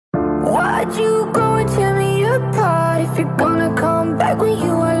Why'd you go and tear me apart? If you're gonna come back when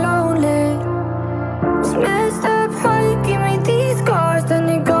you are lonely. It's messed up how you give me these scars, then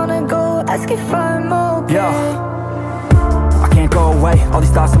you're gonna go ask if I'm okay. Yeah, I can't go away. All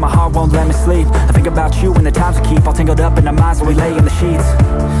these thoughts in my heart won't let me sleep. I think about you and the times we keep all tangled up in our minds when we lay in the sheets.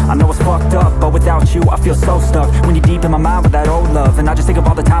 I know it's fucked up, but without you I feel so stuck. When you're deep in my mind with that old love, and I just think of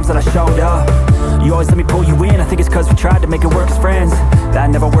all the times that I showed up. You always let me pull you in. I think it's cause we tried to make it work as friends. That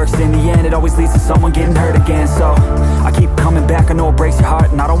never works in the end. It always leads to someone getting hurt again. So I keep coming back. I know it breaks your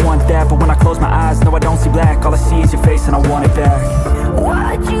heart and I don't want that, but when I close my eyes, no I don't see black. All I see is your face and I want it back.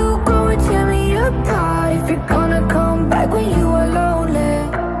 Why'd you go and tear me apart? If you're gonna come back when you are alone.